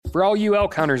For all you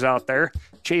elk hunters out there,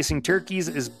 chasing turkeys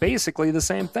is basically the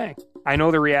same thing. I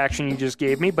know the reaction you just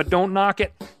gave me, but don't knock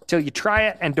it till you try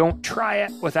it, and don't try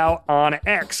it without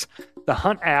OnX. The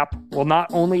Hunt app will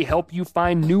not only help you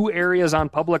find new areas on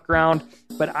public ground,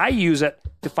 but I use it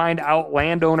to find out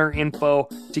landowner info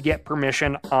to get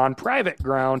permission on private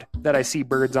ground that I see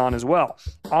birds on as well.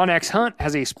 OnX Hunt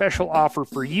has a special offer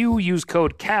for you. Use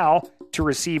code CAL to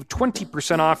receive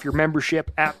 20% off your membership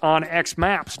at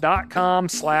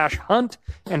onxmaps.com/hunt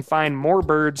and find more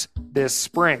birds this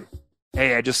spring.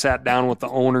 Hey, I just sat down with the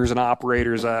owners and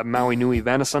operators of Maui Nui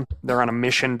Venison. They're on a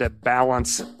mission to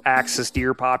balance axis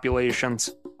deer populations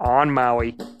on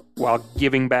Maui while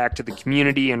giving back to the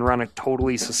community and run a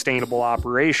totally sustainable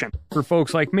operation. For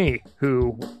folks like me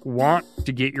who want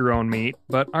to get your own meat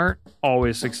but aren't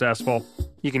always successful,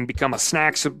 you can become a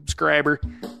snack subscriber,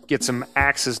 get some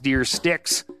axis deer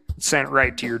sticks sent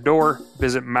right to your door.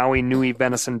 Visit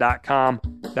MauiNuiVenison.com.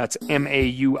 That's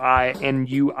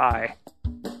MAUINUI.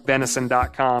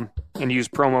 venison.com and use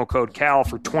promo code CAL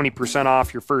for 20%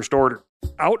 off your first order.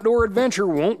 Outdoor adventure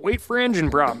won't wait for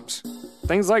engine problems.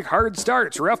 Things like hard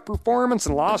starts, rough performance,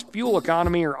 and lost fuel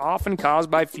economy are often caused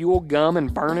by fuel gum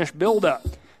and varnish buildup.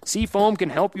 Seafoam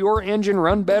can help your engine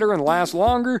run better and last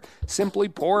longer. Simply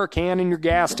pour a can in your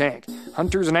gas tank.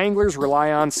 Hunters and anglers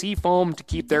rely on Seafoam to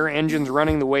keep their engines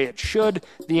running the way it should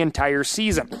the entire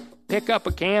season. Pick up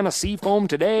a can of Seafoam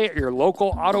today at your local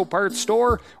auto parts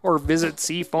store or visit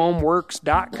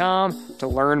seafoamworks.com to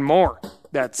learn more.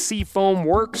 That's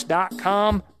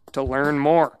seafoamworks.com to learn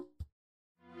more.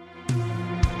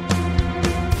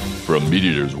 From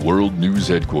MeatEater's World News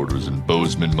Headquarters in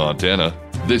Bozeman, Montana,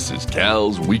 this is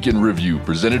Cal's Weekend Review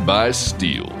presented by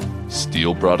Steel.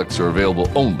 Steel products are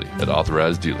available only at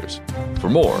authorized dealers. For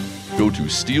more, go to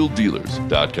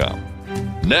steeldealers.com.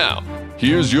 Now,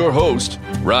 here's your host,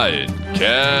 Ryan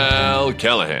Cal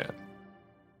Callahan.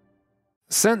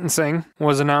 Sentencing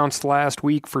was announced last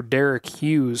week for Derek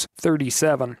Hughes,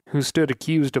 37, who stood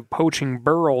accused of poaching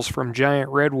burls from giant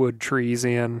redwood trees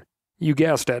in, you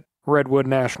guessed it, Redwood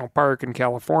National Park in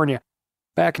California.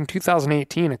 Back in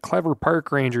 2018, a clever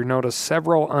park ranger noticed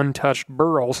several untouched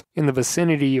burls in the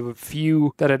vicinity of a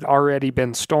few that had already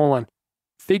been stolen.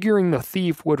 Figuring the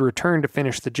thief would return to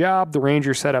finish the job, the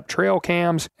ranger set up trail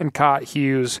cams and caught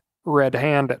Hughes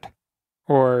red-handed.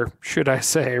 Or should I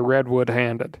say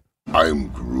redwood-handed? I'm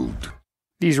Groot.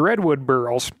 These redwood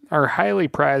burls are highly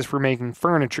prized for making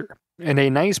furniture, and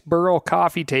a nice burl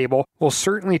coffee table will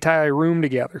certainly tie a room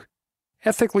together.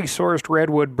 Ethically sourced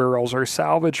redwood burls are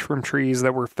salvaged from trees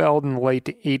that were felled in the late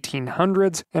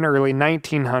 1800s and early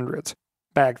 1900s.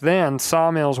 Back then,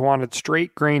 sawmills wanted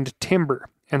straight-grained timber,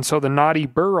 and so the knotty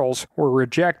burls were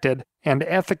rejected, and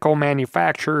ethical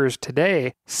manufacturers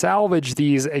today salvage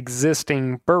these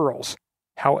existing burls.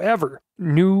 However,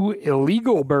 new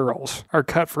illegal burls are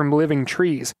cut from living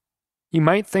trees. You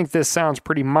might think this sounds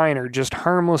pretty minor, just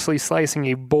harmlessly slicing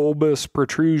a bulbous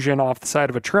protrusion off the side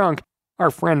of a trunk. Our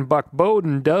friend Buck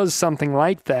Bowden does something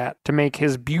like that to make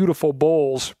his beautiful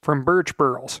bowls from birch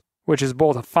burls, which is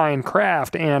both a fine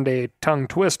craft and a tongue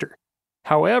twister.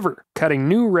 However, cutting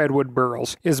new redwood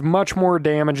burls is much more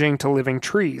damaging to living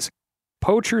trees.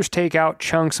 Poachers take out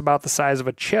chunks about the size of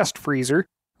a chest freezer,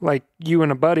 like you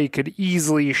and a buddy could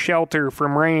easily shelter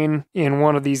from rain in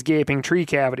one of these gaping tree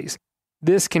cavities.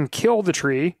 This can kill the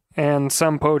tree, and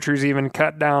some poachers even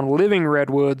cut down living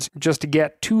redwoods just to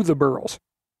get to the burls.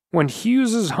 When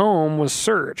Hughes's home was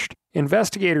searched,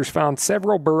 investigators found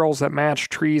several burls that matched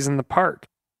trees in the park.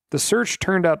 The search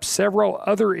turned up several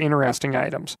other interesting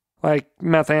items, like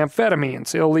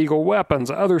methamphetamines, illegal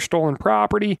weapons, other stolen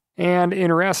property, and,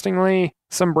 interestingly,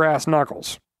 some brass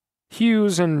knuckles.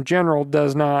 Hughes, in general,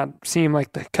 does not seem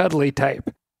like the cuddly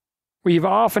type. We've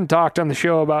often talked on the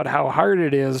show about how hard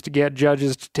it is to get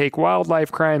judges to take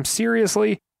wildlife crimes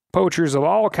seriously. Poachers of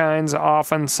all kinds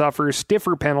often suffer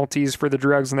stiffer penalties for the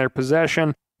drugs in their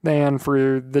possession than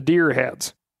for the deer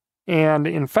heads. And,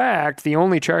 in fact, the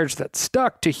only charge that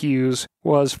stuck to Hughes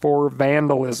was for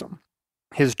vandalism.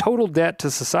 His total debt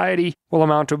to society will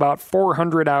amount to about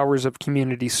 400 hours of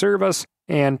community service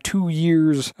and 2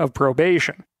 years of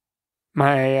probation.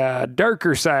 My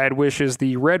darker side wishes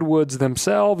the redwoods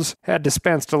themselves had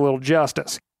dispensed a little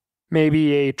justice.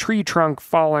 Maybe a tree trunk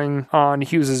falling on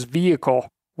Hughes's vehicle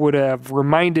would have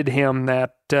reminded him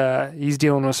that he's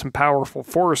dealing with some powerful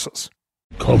forces.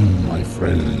 Come, my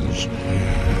friends.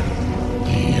 The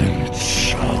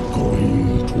Ents are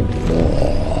going to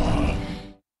war.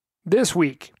 This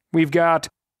week, we've got,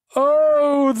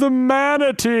 oh, the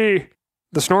manatee,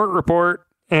 the Snort Report,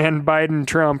 and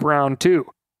Biden-Trump round 2.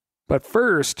 But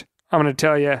first, I'm going to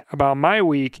tell you about my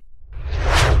week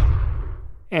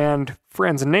And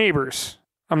friends and neighbors,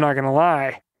 I'm not going to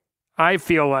lie, I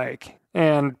feel like,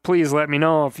 and please let me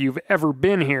know if you've ever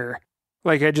been here,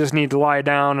 like I just need to lie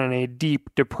down in a deep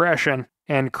depression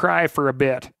and cry for a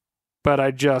bit, but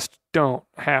I just don't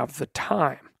have the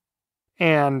time.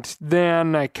 And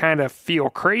then I kind of feel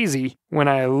crazy when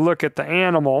I look at the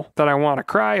animal that I want to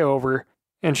cry over,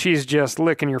 and she's just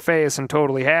licking your face and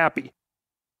totally happy.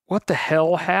 What the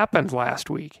hell happened last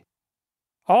week?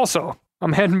 Also,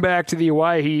 I'm heading back to the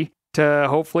Owyhee to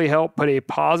hopefully help put a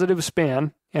positive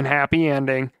spin and happy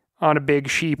ending on a big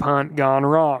sheep hunt gone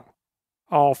wrong.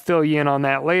 I'll fill you in on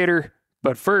that later,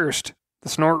 but first, the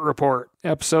Snort Report,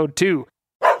 Episode 2.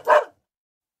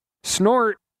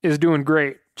 Snort is doing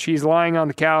great. She's lying on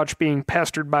the couch being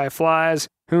pestered by flies,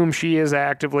 whom she is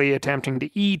actively attempting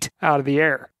to eat out of the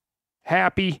air.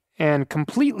 Happy and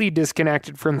completely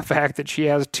disconnected from the fact that she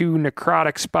has 2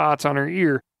 necrotic spots on her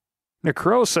ear.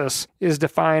 Necrosis is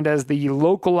defined as the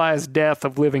localized death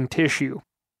of living tissue.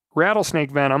 Rattlesnake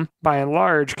venom, by and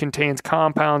large, contains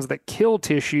compounds that kill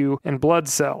tissue and blood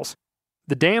cells.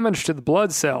 The damage to the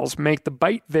blood cells make the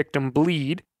bite victim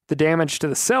bleed. The damage to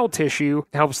the cell tissue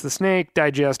helps the snake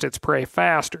digest its prey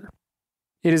faster.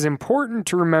 It is important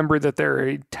to remember that there are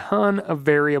a ton of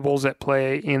variables at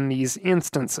play in these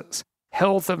instances.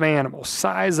 Health of animal,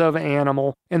 size of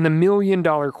animal, and the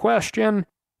million-dollar question,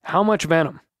 how much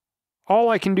venom? All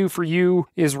I can do for you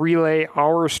is relay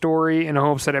our story in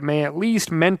hopes that it may at least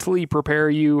mentally prepare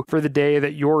you for the day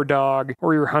that your dog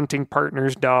or your hunting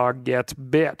partner's dog gets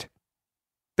bit.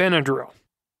 Benadryl.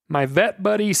 My vet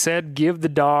buddy said give the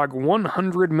dog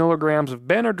 100 milligrams of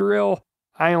Benadryl.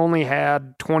 I only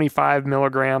had 25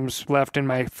 milligrams left in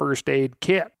my first aid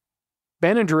kit.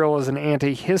 Benadryl is an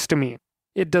antihistamine.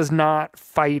 It does not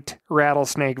fight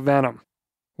rattlesnake venom.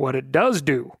 What it does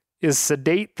do is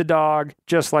sedate the dog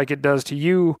just like it does to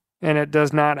you, and it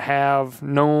does not have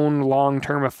known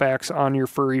long-term effects on your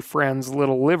furry friend's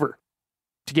little liver.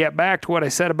 To get back to what I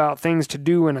said about things to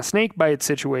do in a snake bite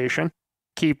situation,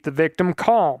 keep the victim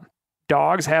calm.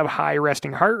 Dogs have high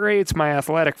resting heart rates. My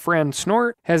athletic friend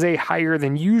Snort has a higher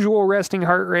than usual resting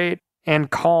heart rate, and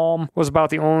calm was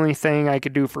about the only thing I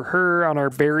could do for her on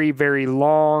our very, very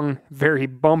long, very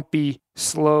bumpy,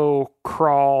 slow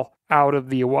crawl out of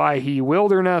the Owyhee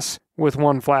wilderness with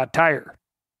one flat tire.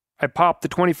 I popped the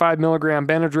 25 milligram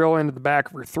Benadryl into the back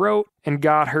of her throat and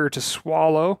got her to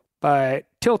swallow by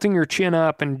tilting her chin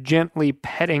up and gently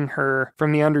petting her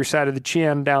from the underside of the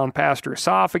chin down past her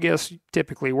esophagus.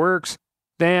 Typically works.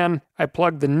 Then I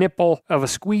plugged the nipple of a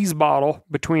squeeze bottle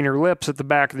between her lips at the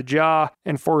back of the jaw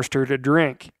and forced her to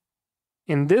drink.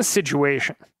 In this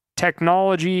situation,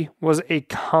 technology was a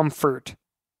comfort.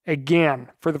 Again,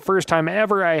 for the first time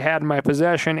ever, I had in my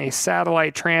possession a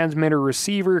satellite transmitter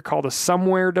receiver called a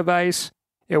Somewhere device.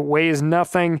 It weighs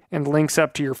nothing and links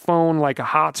up to your phone like a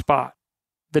hotspot.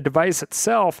 The device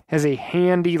itself has a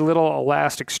handy little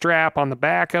elastic strap on the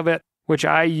back of it, which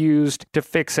I used to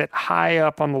fix it high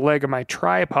up on the leg of my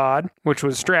tripod, which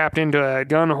was strapped into a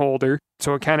gun holder,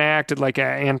 so it kind of acted like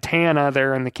an antenna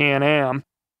there in the Can-Am.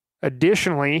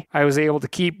 Additionally, I was able to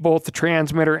keep both the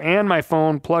transmitter and my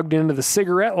phone plugged into the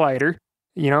cigarette lighter.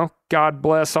 You know, God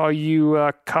bless all you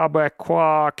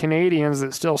Quebecois Canadians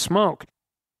that still smoke.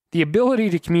 The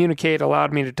ability to communicate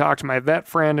allowed me to talk to my vet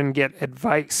friend and get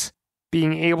advice.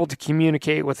 Being able to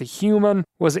communicate with a human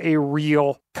was a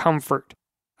real comfort.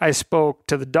 I spoke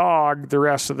to the dog the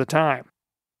rest of the time.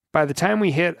 By the time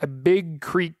we hit a big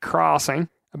creek crossing,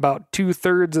 about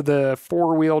 2/3 of the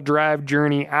 4-wheel drive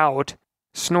journey out,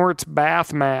 Snort's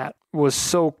bath mat was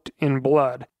soaked in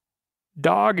blood.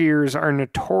 Dog ears are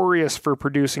notorious for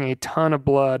producing a ton of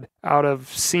blood out of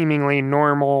seemingly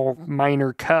normal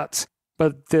minor cuts,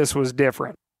 but this was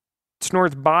different.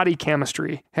 Snort's body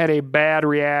chemistry had a bad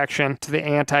reaction to the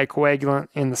anticoagulant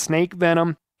in the snake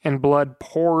venom, and blood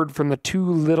poured from the 2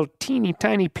 little teeny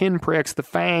tiny pinpricks the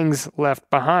fangs left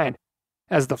behind.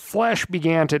 As the flesh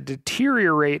began to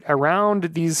deteriorate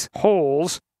around these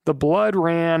holes, the blood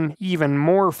ran even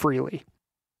more freely.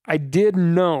 I did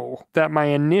know that my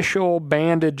initial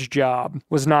bandage job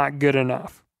was not good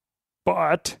enough.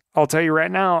 But I'll tell you right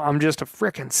now, I'm just a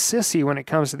frickin' sissy when it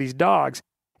comes to these dogs,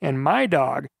 and my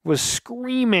dog was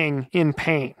screaming in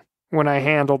pain when I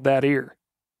handled that ear.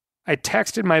 I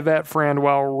texted my vet friend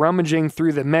while rummaging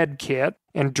through the med kit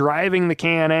and driving the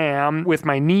Can-Am with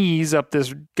my knees up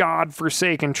this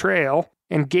godforsaken trail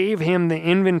and gave him the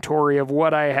inventory of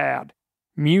what I had.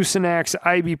 Mucinex,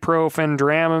 ibuprofen,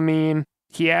 Dramamine.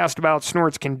 He asked about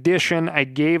Snort's condition. I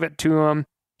gave it to him.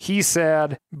 He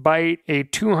said, bite a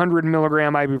 200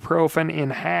 milligram ibuprofen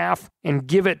in half and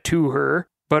give it to her,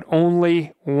 but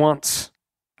only once.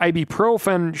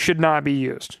 Ibuprofen should not be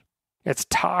used. It's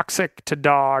toxic to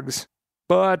dogs,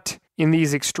 but in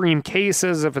these extreme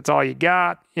cases, if it's all you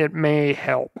got, it may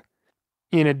help.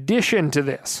 In addition to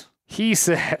this, he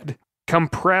said,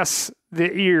 compress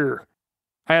the ear.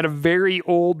 I had a very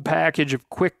old package of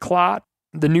Quick Clot,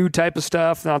 the new type of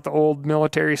stuff, not the old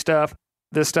military stuff.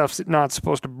 This stuff's not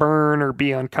supposed to burn or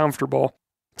be uncomfortable.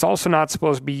 It's also not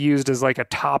supposed to be used as like a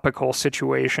topical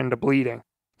situation to bleeding.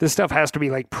 This stuff has to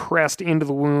be like pressed into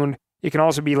the wound. It can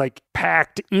also be like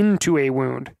packed into a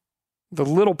wound. The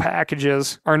little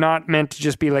packages are not meant to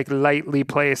just be like lightly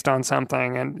placed on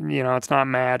something and, it's not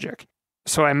magic.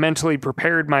 So I mentally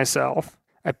prepared myself.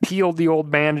 I peeled the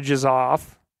old bandages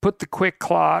off, put the Quick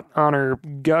Clot on her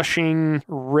gushing,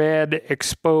 red,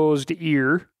 exposed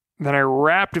ear. Then I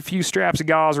wrapped a few straps of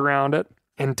gauze around it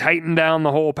and tightened down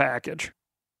the whole package.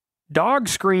 Dog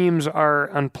screams are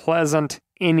unpleasant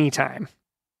anytime.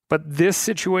 But this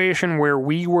situation where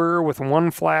we were with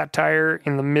one flat tire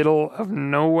in the middle of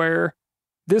nowhere,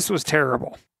 this was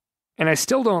terrible. And I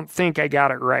still don't think I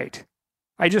got it right.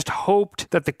 I just hoped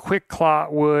that the Quick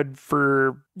Clot would,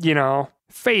 for,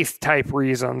 faith-type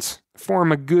reasons,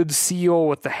 form a good seal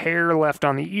with the hair left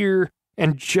on the ear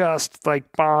and just,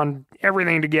 bond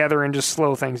everything together and just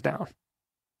slow things down.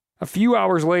 A few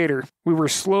hours later, we were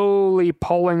slowly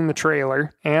pulling the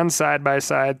trailer and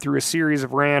side-by-side through a series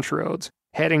of ranch roads,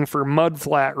 heading for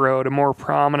Mudflat Road, a more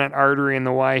prominent artery in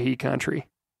the Waihe country.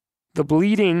 The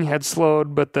bleeding had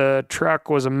slowed, but the truck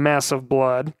was a mess of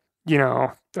blood.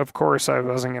 Of course, I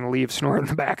wasn't going to leave Snort in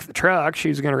the back of the truck. She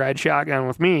was going to ride shotgun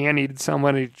with me. I needed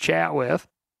somebody to chat with.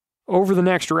 Over the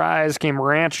next rise came a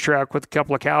ranch truck with a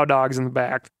couple of cow dogs in the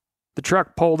back. The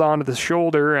truck pulled onto the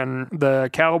shoulder, and the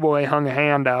cowboy hung a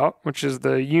hand out, which is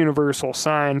the universal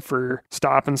sign for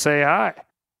stop and say hi.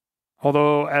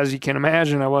 Although, as you can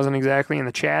imagine, I wasn't exactly in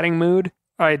the chatting mood,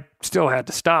 I still had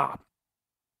to stop.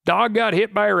 Dog got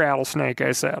hit by a rattlesnake,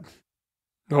 I said.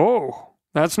 Oh,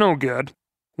 that's no good.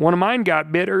 One of mine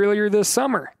got bit earlier this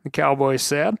summer, the cowboy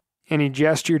said, and he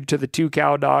gestured to the two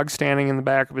cow dogs standing in the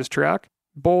back of his truck,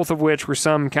 both of which were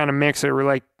some kind of mix that were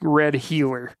like red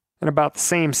heeler, and about the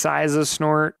same size as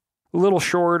Snort, a little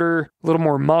shorter, a little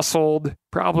more muscled,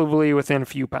 probably within a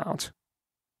few pounds.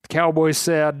 The cowboy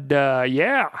said,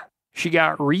 yeah, she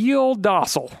got real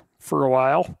docile for a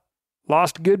while.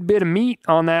 Lost a good bit of meat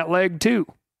on that leg too,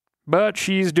 but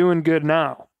she's doing good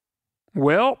now.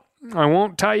 Well, I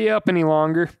won't tie you up any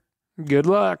longer. Good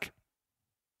luck.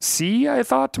 See, I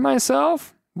thought to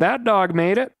myself, that dog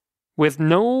made it. With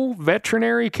no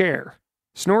veterinary care.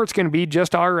 Snort's going to be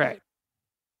just all right.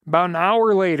 About an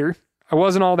hour later, I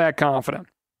wasn't all that confident.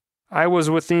 I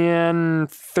was within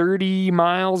 30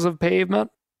 miles of pavement.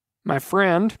 My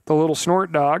friend, the little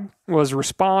Snort dog, was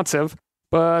responsive,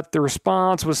 but the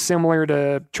response was similar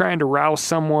to trying to rouse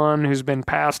someone who's been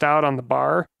passed out on the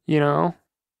bar,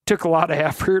 Took a lot of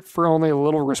effort for only a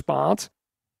little response.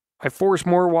 I forced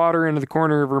more water into the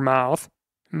corner of her mouth.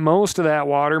 Most of that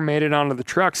water made it onto the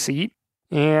truck seat,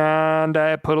 and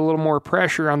I put a little more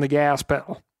pressure on the gas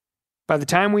pedal. By the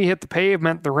time we hit the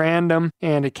pavement, the random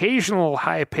and occasional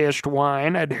high-pitched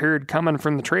whine I'd heard coming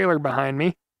from the trailer behind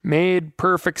me made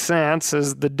perfect sense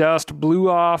as the dust blew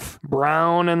off,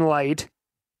 brown and light,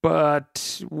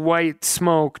 but white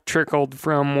smoke trickled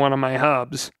from one of my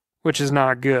hubs, which is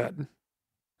not good.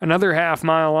 Another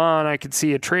half-mile on, I could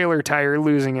see a trailer tire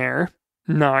losing air.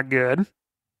 Not good.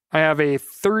 I have a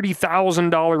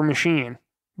 $30,000 machine.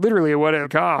 Literally what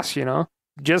it costs,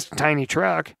 Just a tiny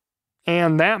truck.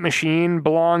 And that machine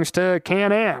belongs to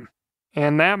Can-Am.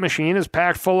 And that machine is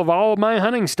packed full of all of my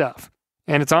hunting stuff.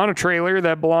 And it's on a trailer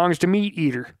that belongs to Meat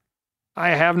Eater.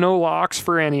 I have no locks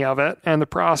for any of it, and the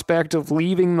prospect of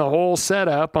leaving the whole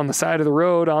setup on the side of the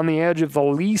road on the edge of the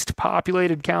least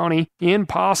populated county in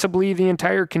possibly the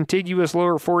entire contiguous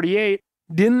lower 48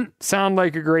 didn't sound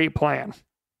like a great plan.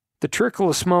 The trickle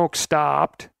of smoke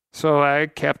stopped, so I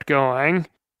kept going,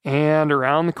 and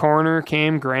around the corner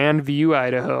came Grandview,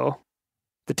 Idaho.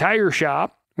 The tire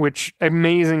shop, which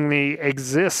amazingly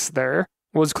exists there,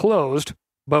 was closed,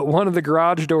 but one of the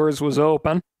garage doors was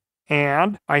open,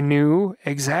 and I knew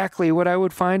exactly what I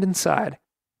would find inside.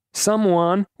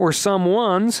 Someone or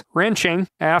someones wrenching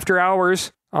after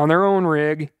hours on their own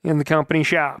rig in the company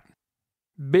shop.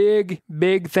 Big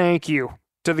thank you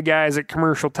to the guys at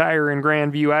Commercial Tire in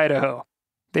Grandview, Idaho.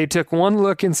 They took one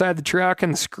look inside the truck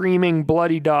and the screaming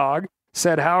bloody dog,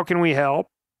 said, "How can we help?"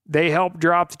 They helped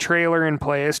drop the trailer in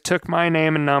place, took my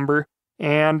name and number,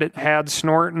 and had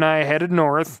Snort and I headed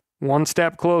north, one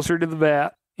step closer to the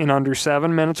vet, in under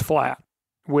 7 minutes flat,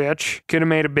 which could have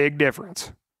made a big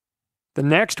difference. The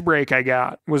next break I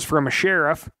got was from a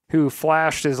sheriff who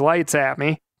flashed his lights at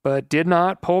me, but did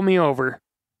not pull me over.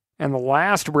 And the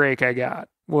last break I got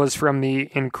was from the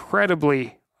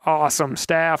incredibly awesome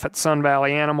staff at Sun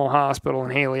Valley Animal Hospital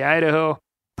in Haley, Idaho,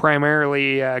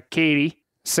 primarily Katie,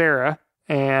 Sarah,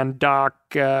 and Doc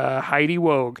Heidi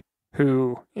Wogue,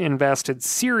 who invested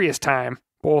serious time,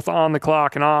 both on the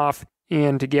clock and off,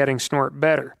 into getting Snort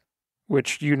better,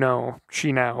 which you know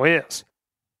she now is.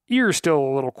 Ear's still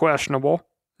a little questionable,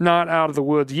 not out of the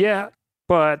woods yet,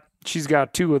 but she's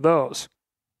got 2 of those.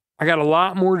 I got a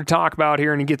lot more to talk about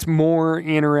here, and it gets more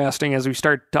interesting as we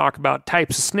start to talk about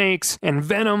types of snakes and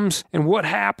venoms and what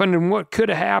happened and what could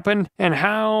have happened and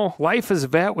how life as a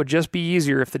vet would just be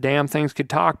easier if the damn things could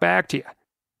talk back to you.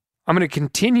 I'm going to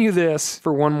continue this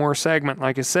for one more segment.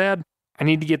 Like I said, I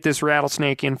need to get this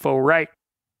rattlesnake info right.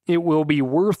 It will be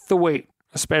worth the wait,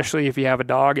 especially if you have a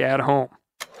dog at home.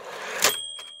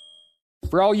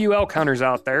 For all you elk hunters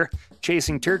out there,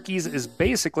 chasing turkeys is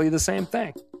basically the same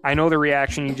thing. I know the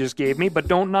reaction you just gave me, but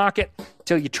don't knock it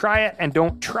till you try it, and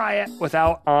don't try it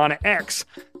without OnX.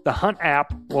 The Hunt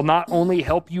app will not only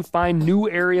help you find new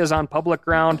areas on public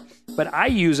ground, but I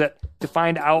use it to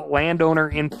find out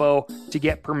landowner info to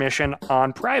get permission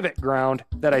on private ground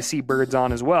that I see birds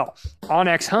on as well.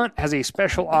 OnX Hunt has a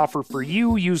special offer for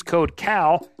you. Use code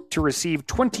CAL to receive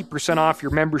 20% off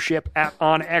your membership at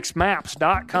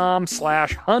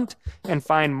onxmaps.com/hunt and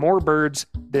find more birds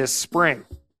this spring.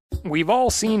 We've all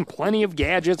seen plenty of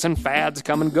gadgets and fads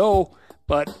come and go,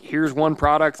 but here's one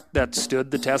product that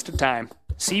stood the test of time: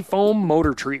 Seafoam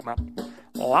Motor Treatment.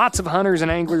 Lots of hunters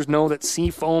and anglers know that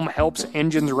Seafoam helps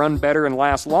engines run better and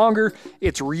last longer.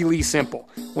 It's really simple.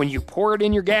 When you pour it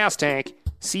in your gas tank,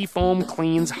 Seafoam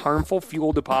cleans harmful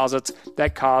fuel deposits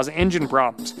that cause engine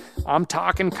problems. I'm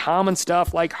talking common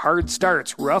stuff like hard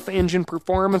starts, rough engine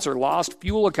performance, or lost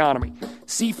fuel economy.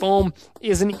 Seafoam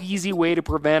is an easy way to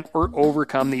prevent or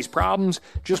overcome these problems.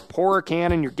 Just pour a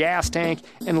can in your gas tank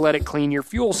and let it clean your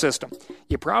fuel system.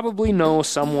 You probably know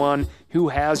someone who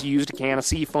has used a can of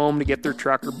Seafoam to get their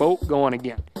truck or boat going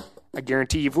again. I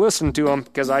guarantee you've listened to them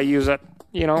because I use it,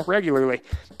 regularly.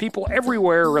 People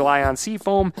everywhere rely on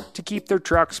Seafoam to keep their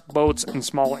trucks, boats, and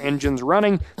small engines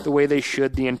running the way they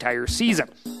should the entire season.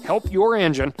 Help your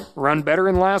engine run better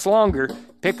and last longer.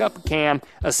 Pick up a can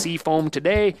of Seafoam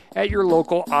today at your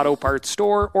local auto parts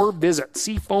store or visit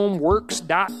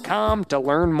seafoamworks.com to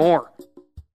learn more.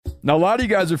 Now, a lot of you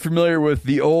guys are familiar with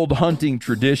the old hunting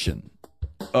tradition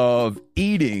of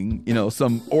eating,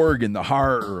 some organ, the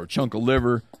heart or a chunk of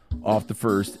liver, off the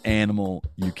first animal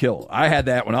you kill. I had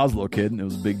that when I was a little kid, and it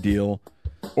was a big deal.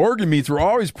 Organ meats were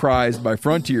always prized by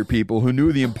frontier people who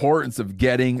knew the importance of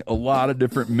getting a lot of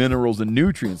different minerals and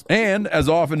nutrients. And, as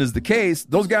often is the case,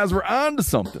 those guys were onto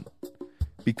something,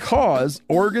 because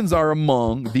organs are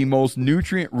among the most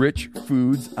nutrient-rich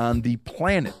foods on the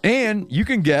planet. And you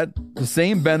can get the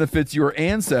same benefits your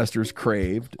ancestors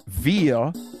craved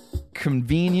via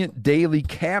convenient daily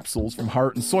capsules from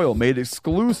Heart and Soil, made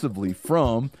exclusively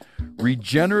from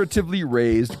regeneratively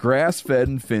raised, grass-fed,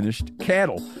 and finished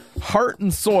cattle. Heart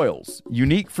and Soil's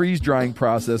unique freeze-drying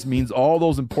process means all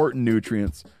those important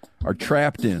nutrients are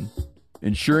trapped in,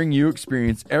 ensuring you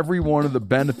experience every one of the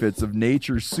benefits of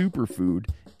nature's superfood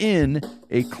in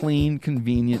a clean,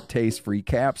 convenient, taste-free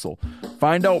capsule.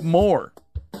 Find out more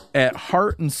at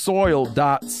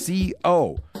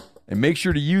heartandsoil.co. And make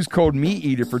sure to use code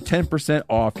MeatEater for 10%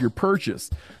 off your purchase.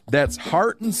 That's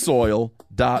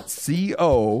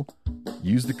heartandsoil.co.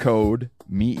 Use the code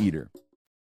MeatEater.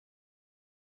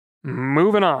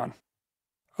 Moving on.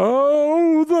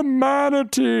 Oh, the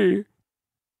manatee.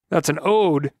 That's an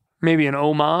ode, maybe an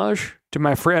homage, to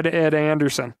my friend Ed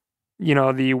Anderson.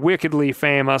 The wickedly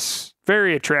famous,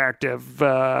 very attractive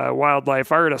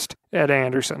wildlife artist, Ed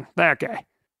Anderson. That guy.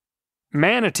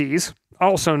 Manatees,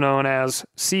 also known as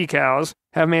sea cows,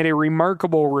 have made a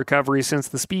remarkable recovery since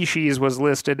the species was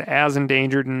listed as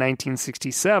endangered in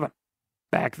 1967.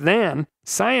 Back then,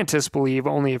 scientists believe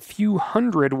only a few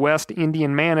hundred West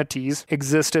Indian manatees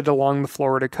existed along the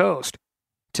Florida coast.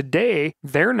 Today,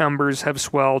 their numbers have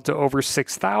swelled to over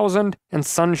 6,000, and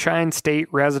Sunshine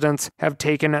State residents have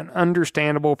taken an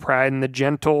understandable pride in the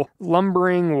gentle,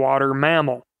 lumbering water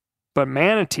mammal. But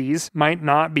manatees might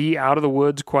not be out of the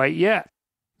woods quite yet.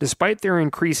 Despite their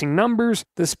increasing numbers,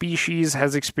 the species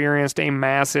has experienced a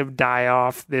massive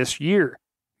die-off this year.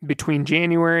 Between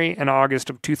January and August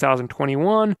of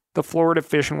 2021, the Florida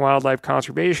Fish and Wildlife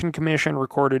Conservation Commission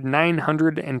recorded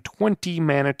 920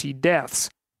 manatee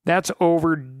deaths. That's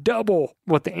over double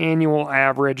what the annual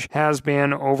average has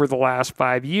been over the last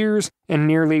 5 years, and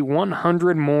nearly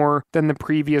 100 more than the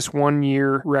previous 1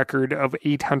 year record of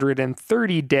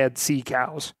 830 dead sea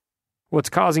cows. What's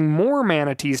causing more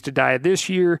manatees to die this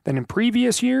year than in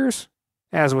previous years?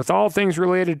 As with all things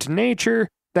related to nature,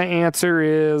 the answer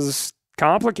is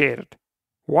complicated.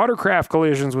 Watercraft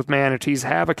collisions with manatees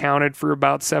have accounted for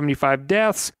about 75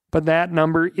 deaths, but that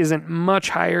number isn't much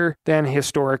higher than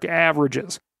historic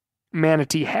averages.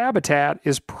 Manatee habitat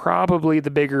is probably the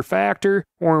bigger factor,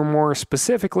 or more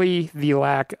specifically, the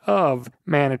lack of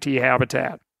manatee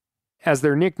habitat. As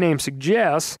their nickname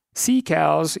suggests, sea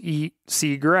cows eat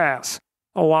seagrass,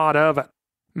 a lot of it.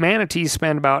 Manatees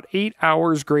spend about 8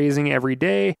 hours grazing every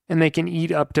day, and they can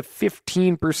eat up to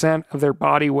 15% of their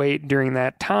body weight during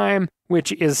that time,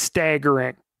 which is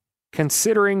staggering.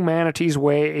 Considering manatees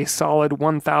weigh a solid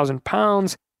 1,000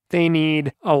 pounds, they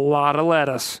need a lot of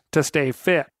lettuce to stay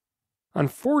fit.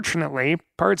 Unfortunately,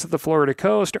 parts of the Florida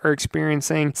coast are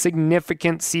experiencing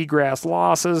significant seagrass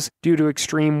losses due to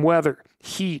extreme weather,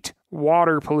 heat,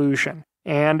 water pollution,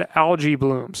 and algae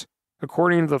blooms.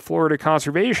 According to the Florida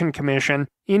Conservation Commission,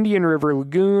 Indian River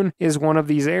Lagoon is one of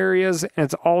these areas, and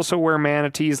it's also where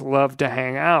manatees love to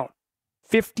hang out.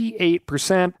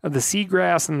 58% of the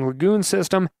seagrass in the lagoon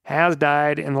system has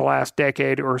died in the last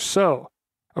decade or so.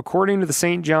 According to the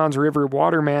St. Johns River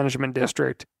Water Management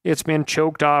District, it's been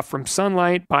choked off from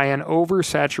sunlight by an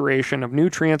oversaturation of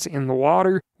nutrients in the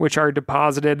water, which are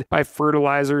deposited by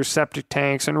fertilizers, septic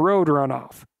tanks, and road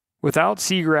runoff. Without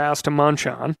seagrass to munch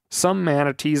on, some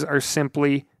manatees are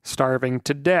simply starving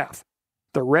to death.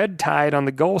 The red tide on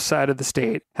the Gulf side of the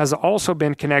state has also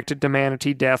been connected to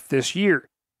manatee death this year.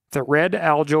 The red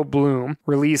algal bloom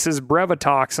releases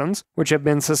brevetoxins, which have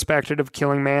been suspected of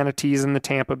killing manatees in the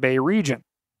Tampa Bay region.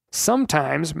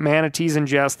 Sometimes manatees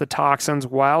ingest the toxins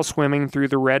while swimming through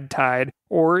the red tide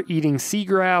or eating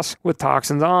seagrass with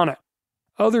toxins on it.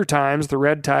 Other times, the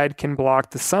red tide can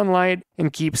block the sunlight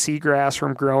and keep seagrass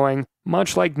from growing,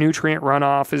 much like nutrient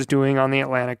runoff is doing on the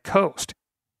Atlantic coast.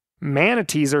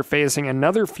 Manatees are facing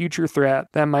another future threat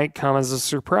that might come as a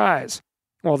surprise.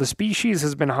 While the species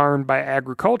has been harmed by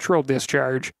agricultural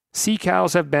discharge, sea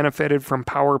cows have benefited from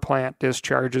power plant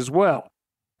discharge as well.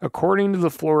 According to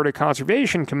the Florida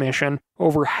Conservation Commission,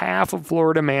 over half of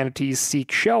Florida manatees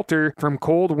seek shelter from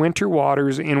cold winter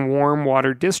waters in warm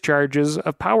water discharges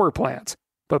of power plants.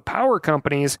 But power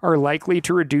companies are likely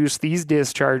to reduce these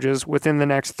discharges within the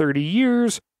next 30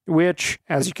 years, which,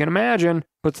 as you can imagine,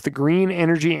 puts the green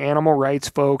energy animal rights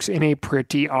folks in a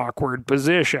pretty awkward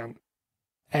position.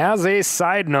 As a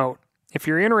side note, if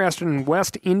you're interested in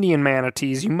West Indian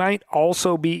manatees, you might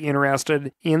also be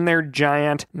interested in their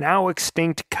giant, now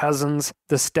extinct cousins,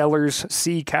 the Steller's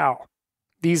sea cow.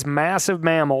 These massive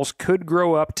mammals could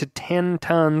grow up to 10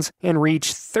 tons and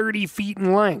reach 30 feet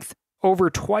in length, over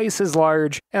twice as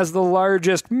large as the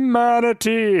largest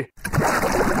manatee.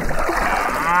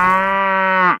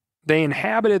 They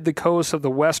inhabited the coasts of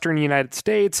the western United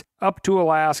States, up to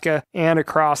Alaska, and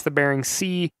across the Bering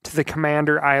Sea to the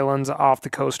Commander Islands off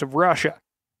the coast of Russia.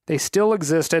 They still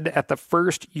existed at the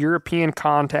first European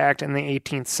contact in the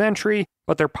 18th century,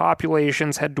 but their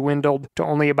populations had dwindled to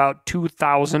only about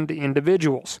 2,000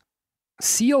 individuals.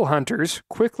 Seal hunters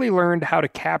quickly learned how to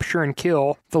capture and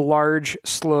kill the large,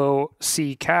 slow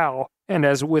sea cow, and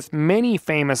as with many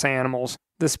famous animals,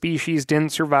 the species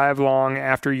didn't survive long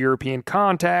after European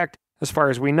contact. As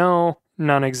far as we know,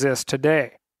 none exist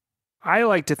today. I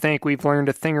like to think we've learned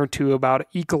a thing or two about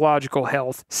ecological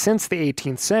health since the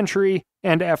 18th century,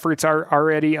 and efforts are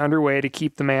already underway to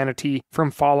keep the manatee from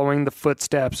following the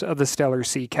footsteps of the Steller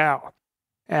sea cow.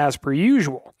 As per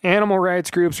usual, animal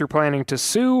rights groups are planning to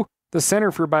sue. The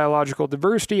Center for Biological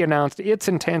Diversity announced its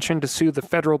intention to sue the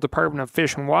Federal Department of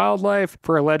Fish and Wildlife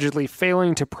for allegedly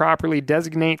failing to properly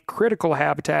designate critical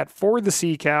habitat for the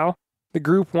sea cow. The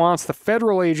group wants the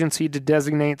federal agency to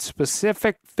designate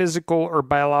specific physical or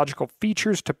biological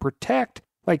features to protect,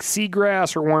 like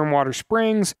seagrass or warm water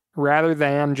springs, rather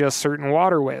than just certain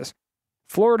waterways.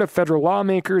 Florida federal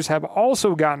lawmakers have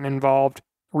also gotten involved.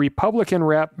 Republican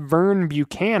Rep. Vern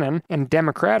Buchanan and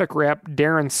Democratic Rep.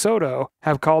 Darren Soto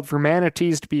have called for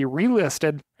manatees to be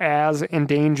relisted as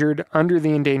endangered under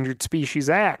the Endangered Species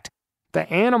Act. The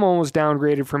animal was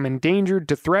downgraded from endangered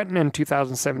to threatened in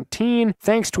 2017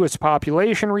 thanks to its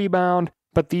population rebound,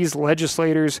 but these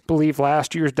legislators believe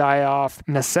last year's die-off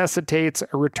necessitates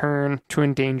a return to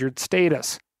endangered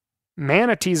status.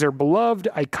 Manatees are beloved,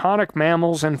 iconic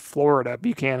mammals in Florida,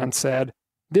 Buchanan said.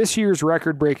 This year's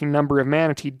record-breaking number of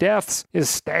manatee deaths is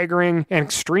staggering and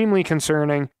extremely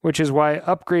concerning, which is why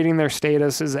upgrading their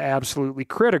status is absolutely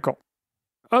critical.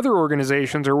 Other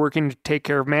organizations are working to take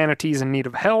care of manatees in need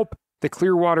of help. The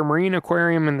Clearwater Marine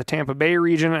Aquarium in the Tampa Bay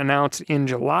region announced in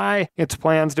July its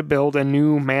plans to build a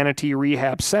new manatee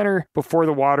rehab center before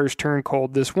the waters turn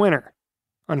cold this winter.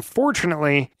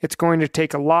 Unfortunately, it's going to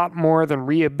take a lot more than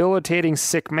rehabilitating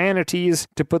sick manatees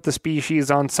to put the species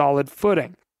on solid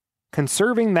footing.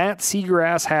 Conserving that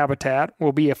seagrass habitat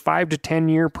will be a 5 to 10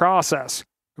 year process.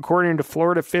 According to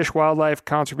Florida Fish Wildlife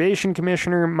Conservation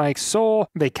Commissioner Mike Soule,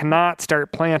 they cannot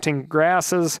start planting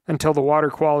grasses until the water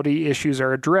quality issues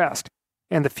are addressed.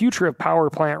 And the future of power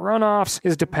plant runoffs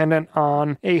is dependent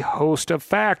on a host of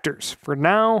factors. For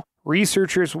now,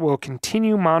 researchers will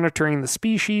continue monitoring the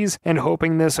species and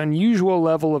hoping this unusual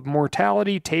level of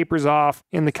mortality tapers off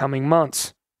in the coming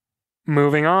months.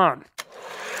 Moving on.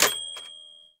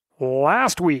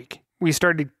 Last week, we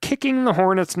started kicking the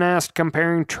hornet's nest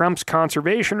comparing Trump's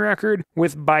conservation record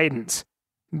with Biden's.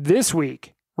 This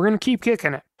week, we're going to keep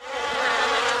kicking it.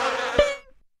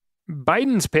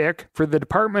 Biden's pick for the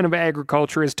Department of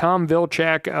Agriculture is Tom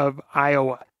Vilsack of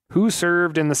Iowa, who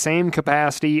served in the same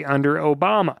capacity under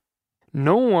Obama.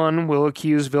 No one will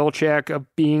accuse Vilsack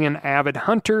of being an avid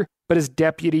hunter, but his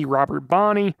deputy Robert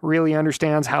Bonney really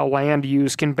understands how land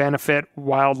use can benefit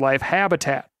wildlife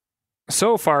habitat.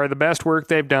 So far, the best work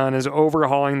they've done is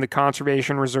overhauling the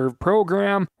Conservation Reserve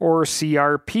Program, or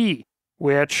CRP,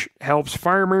 which helps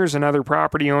farmers and other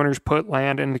property owners put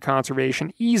land into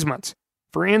conservation easements.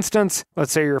 For instance,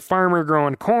 let's say you're a farmer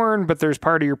growing corn, but there's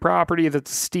part of your property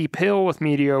that's a steep hill with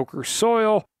mediocre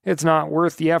soil. It's not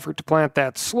worth the effort to plant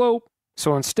that slope,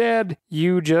 so instead,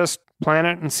 you just plant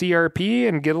it in CRP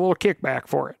and get a little kickback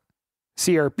for it.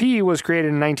 CRP was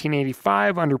created in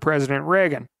 1985 under President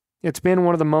Reagan. It's been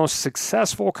one of the most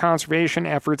successful conservation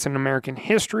efforts in American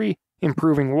history,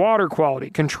 improving water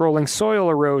quality, controlling soil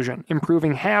erosion,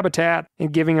 improving habitat,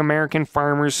 and giving American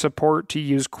farmers support to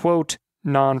use, quote,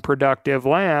 non-productive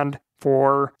land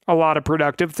for a lot of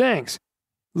productive things.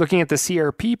 Looking at the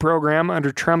CRP program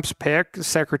under Trump's pick,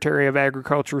 Secretary of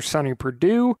Agriculture Sonny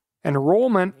Perdue,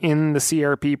 enrollment in the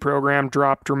CRP program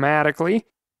dropped dramatically.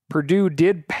 Perdue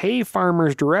did pay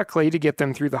farmers directly to get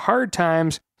them through the hard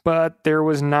times, but there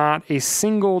was not a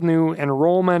single new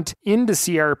enrollment into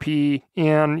CRP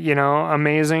in,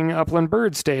 amazing upland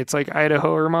bird states like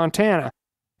Idaho or Montana.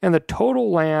 And the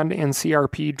total land in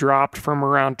CRP dropped from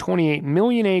around 28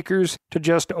 million acres to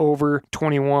just over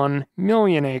 21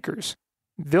 million acres.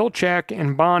 Vilsack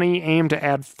and Bonney aim to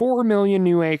add 4 million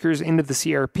new acres into the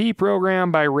CRP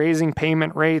program by raising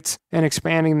payment rates and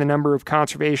expanding the number of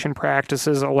conservation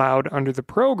practices allowed under the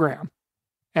program.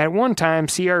 At one time,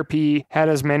 CRP had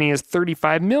as many as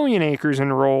 35 million acres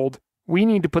enrolled. We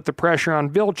need to put the pressure on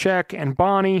Vilsack and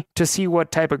Bonney to see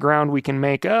what type of ground we can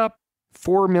make up.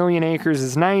 4 million acres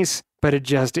is nice, but it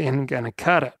just isn't going to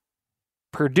cut it.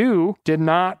 Perdue did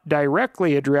not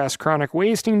directly address chronic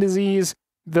wasting disease.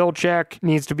 Vilsack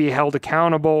needs to be held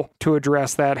accountable to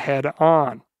address that head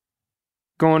on.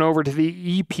 Going over to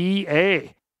the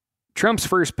EPA. Trump's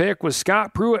first pick was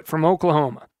Scott Pruitt from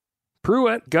Oklahoma.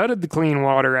 Pruitt gutted the Clean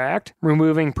Water Act,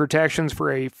 removing protections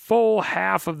for a full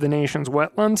half of the nation's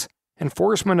wetlands.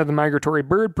 Enforcement of the Migratory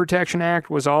Bird Protection Act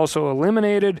was also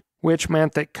eliminated, which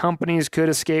meant that companies could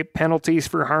escape penalties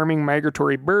for harming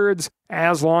migratory birds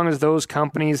as long as those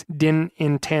companies didn't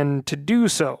intend to do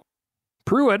so.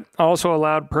 Pruitt also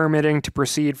allowed permitting to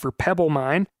proceed for Pebble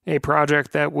Mine, a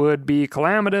project that would be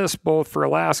calamitous both for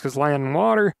Alaska's land and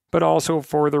water, but also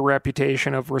for the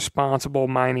reputation of responsible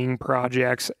mining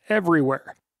projects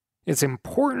everywhere. It's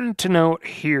important to note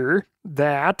here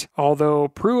that although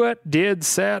Pruitt did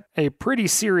set a pretty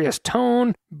serious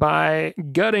tone by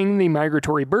gutting the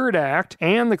Migratory Bird Act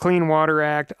and the Clean Water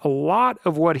Act, a lot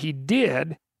of what he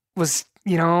did was,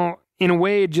 in a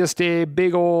way, just a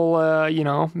big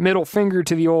old, middle finger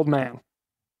to the old man.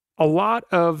 A lot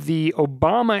of the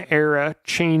Obama era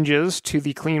changes to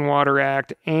the Clean Water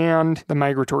Act and the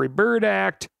Migratory Bird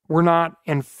Act were not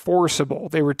enforceable.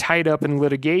 They were tied up in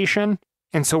litigation.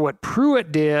 And so what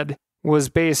Pruitt did was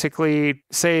basically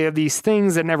say these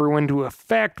things that never went into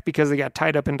effect because they got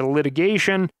tied up into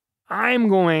litigation, I'm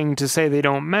going to say they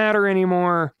don't matter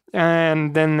anymore,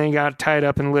 and then they got tied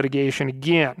up in litigation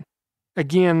again.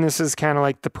 Again, this is kind of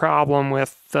like the problem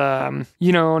with,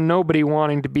 nobody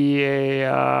wanting to be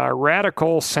a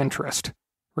radical centrist,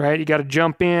 right? You got to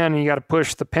jump in and you got to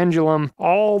push the pendulum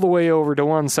all the way over to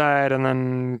one side, and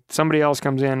then somebody else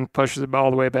comes in, pushes it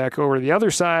all the way back over to the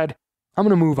other side. I'm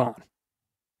going to move on.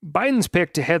 Biden's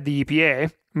pick to head the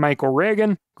EPA, Michael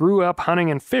Regan, grew up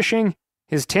hunting and fishing.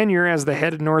 His tenure as the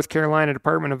head of North Carolina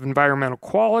Department of Environmental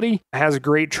Quality has a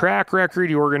great track record.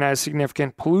 He organized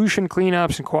significant pollution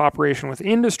cleanups in cooperation with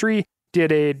industry,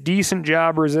 did a decent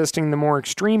job resisting the more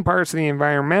extreme parts of the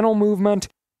environmental movement.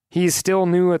 He's still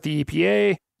new at the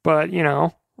EPA, but,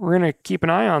 we're going to keep an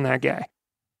eye on that guy.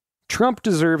 Trump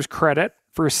deserves credit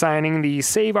for signing the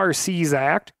Save Our Seas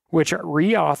Act, which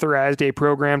reauthorized a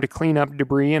program to clean up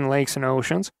debris in lakes and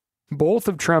oceans. Both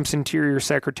of Trump's Interior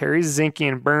Secretaries, Zinke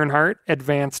and Bernhardt,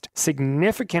 advanced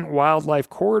significant wildlife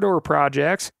corridor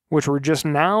projects, which we're just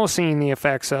now seeing the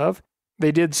effects of.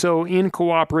 They did so in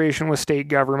cooperation with state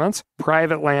governments,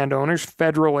 private landowners,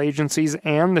 federal agencies,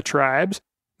 and the tribes.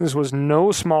 This was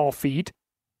no small feat.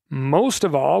 Most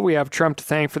of all, we have Trump to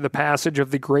thank for the passage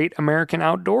of the Great American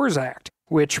Outdoors Act,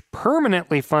 which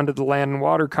permanently funded the Land and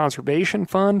Water Conservation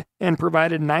Fund and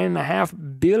provided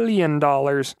 $9.5 billion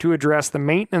to address the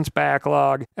maintenance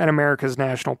backlog at America's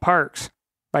national parks.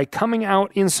 By coming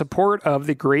out in support of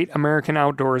the Great American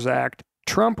Outdoors Act,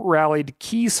 Trump rallied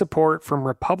key support from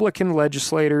Republican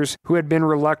legislators who had been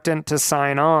reluctant to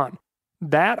sign on.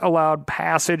 That allowed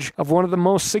passage of one of the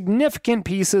most significant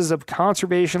pieces of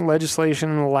conservation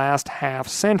legislation in the last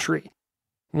half-century.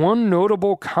 One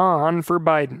notable con for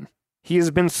Biden: he has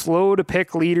been slow to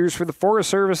pick leaders for the Forest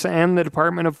Service and the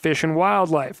Department of Fish and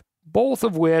Wildlife, both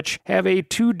of which have a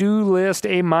to-do list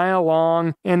a mile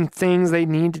long and things they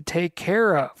need to take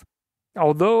care of.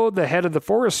 Although the head of the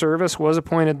Forest Service was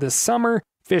appointed this summer,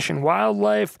 Fish and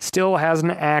Wildlife still has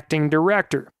an acting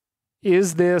director.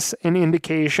 Is this an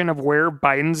indication of where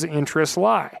Biden's interests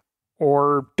lie?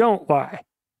 Or don't lie?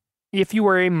 If you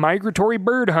are a migratory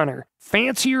bird hunter,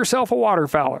 fancy yourself a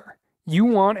waterfowler. You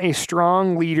want a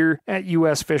strong leader at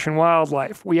U.S. Fish and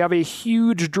Wildlife. We have a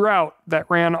huge drought that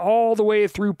ran all the way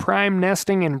through prime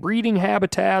nesting and breeding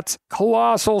habitats,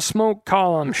 colossal smoke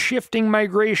columns, shifting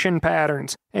migration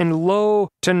patterns, and low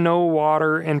to no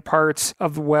water in parts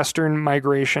of the western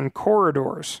migration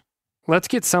corridors. Let's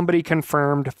get somebody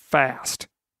confirmed fast.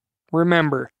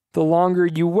 Remember, the longer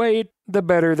you wait, the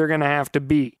better they're going to have to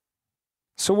be.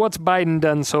 So what's Biden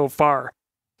done so far?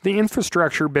 The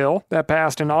infrastructure bill that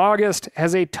passed in August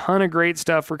has a ton of great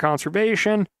stuff for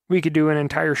conservation. We could do an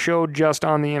entire show just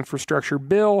on the infrastructure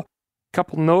bill. A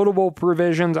couple notable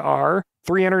provisions are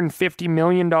 $350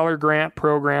 million grant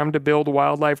program to build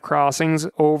wildlife crossings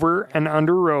over and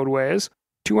under roadways.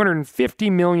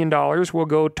 $250 million will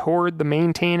go toward the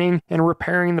maintaining and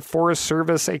repairing the Forest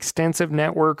Service extensive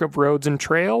network of roads and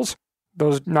trails.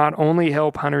 Those not only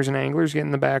help hunters and anglers get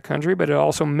in the backcountry, but it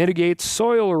also mitigates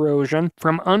soil erosion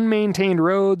from unmaintained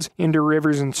roads into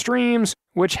rivers and streams,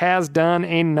 which has done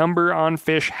a number on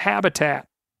fish habitat.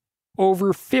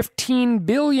 Over $15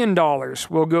 billion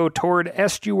will go toward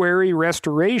estuary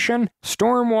restoration,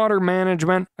 stormwater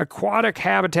management, aquatic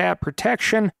habitat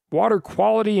protection, water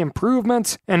quality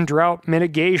improvements, and drought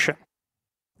mitigation.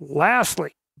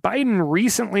 Lastly, Biden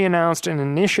recently announced an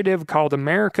initiative called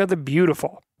America the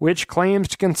Beautiful, which claims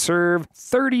to conserve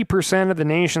 30% of the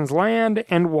nation's land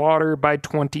and water by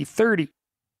 2030.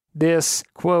 This,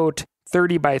 quote,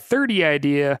 30 by 30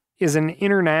 idea is an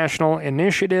international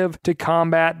initiative to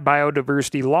combat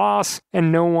biodiversity loss,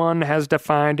 and no one has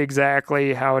defined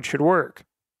exactly how it should work.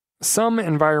 Some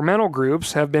environmental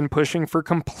groups have been pushing for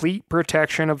complete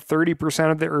protection of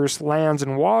 30% of the Earth's lands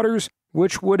and waters,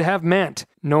 which would have meant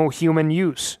no human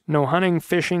use, no hunting,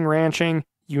 fishing, ranching,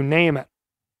 you name it.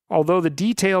 Although the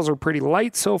details are pretty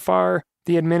light so far,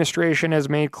 the administration has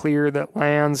made clear that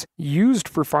lands used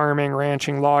for farming,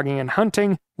 ranching, logging, and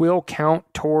hunting will count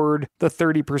toward the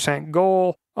 30%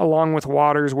 goal, along with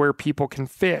waters where people can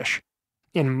fish.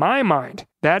 In my mind,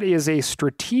 that is a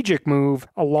strategic move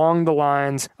along the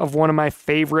lines of one of my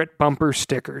favorite bumper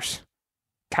stickers.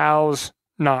 Cows,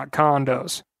 not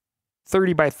condos.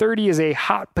 30 by 30 is a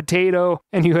hot potato,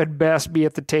 and you had best be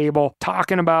at the table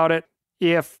talking about it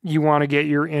if you want to get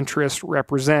your interests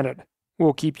represented.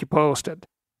 We'll keep you posted.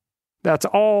 That's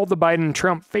all the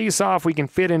Biden-Trump face-off we can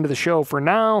fit into the show for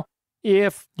now.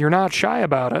 If you're not shy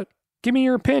about it, give me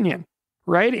your opinion.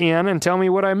 Write in and tell me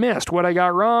what I missed, what I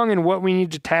got wrong, and what we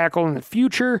need to tackle in the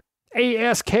future.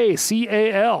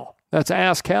 ASKCAL. That's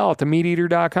AskCal at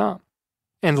themeateater.com.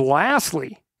 And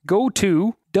lastly, go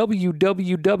to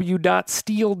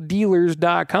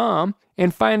www.steeldealers.com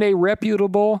and find a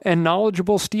reputable and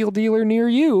knowledgeable steel dealer near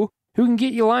you who can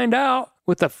get you lined out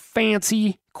with a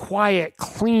fancy, quiet,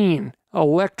 clean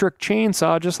electric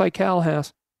chainsaw just like Cal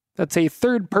has. That's a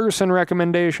third-person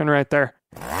recommendation right there.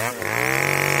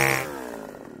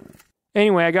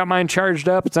 Anyway, I got mine charged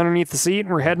up. It's underneath the seat, and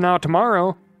we're heading out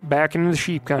tomorrow back into the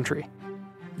sheep country.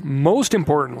 Most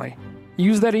importantly,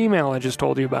 use that email I just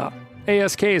told you about.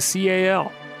 ASKCAL.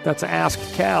 That's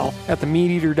AskCal at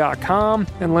themeateater.com,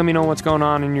 and let me know what's going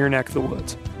on in your neck of the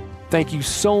woods. Thank you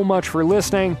so much for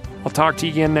listening. I'll talk to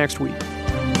you again next week.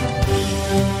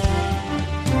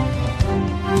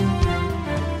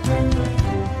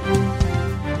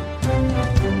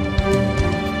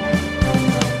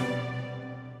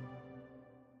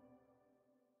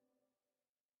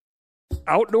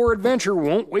 Outdoor adventure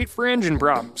won't wait for engine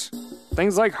problems.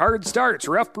 Things like hard starts,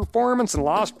 rough performance, and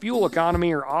lost fuel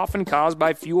economy are often caused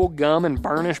by fuel gum and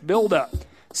varnish buildup.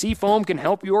 Seafoam can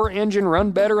help your engine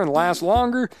run better and last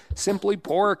longer. Simply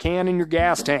pour a can in your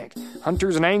gas tank.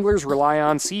 Hunters and anglers rely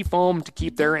on Seafoam to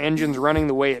keep their engines running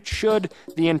the way it should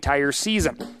the entire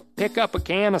season. Pick up a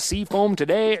can of Seafoam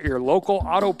today at your local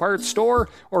auto parts store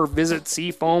or visit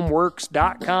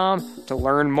SeafoamWorks.com to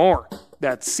learn more.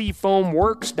 That's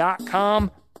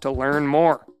SeafoamWorks.com to learn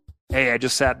more. Hey, I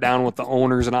just sat down with the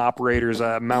owners and operators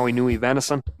of Maui Nui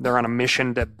Venison. They're on a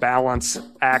mission to balance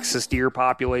axis deer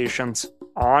populations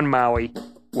on Maui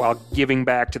while giving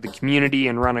back to the community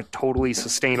and run a totally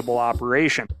sustainable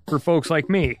operation. For folks like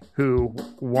me who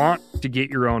want to get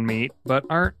your own meat but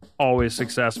aren't always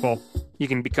successful, you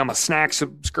can become a snack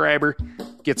subscriber,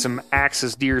 get some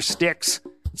axis deer sticks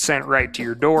sent right to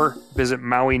your door. Visit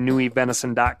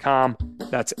MauiNuiVenison.com.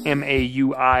 That's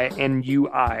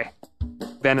MAUINUI.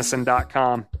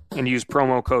 Venison.com and use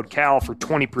promo code CAL for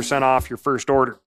 20% off your first order.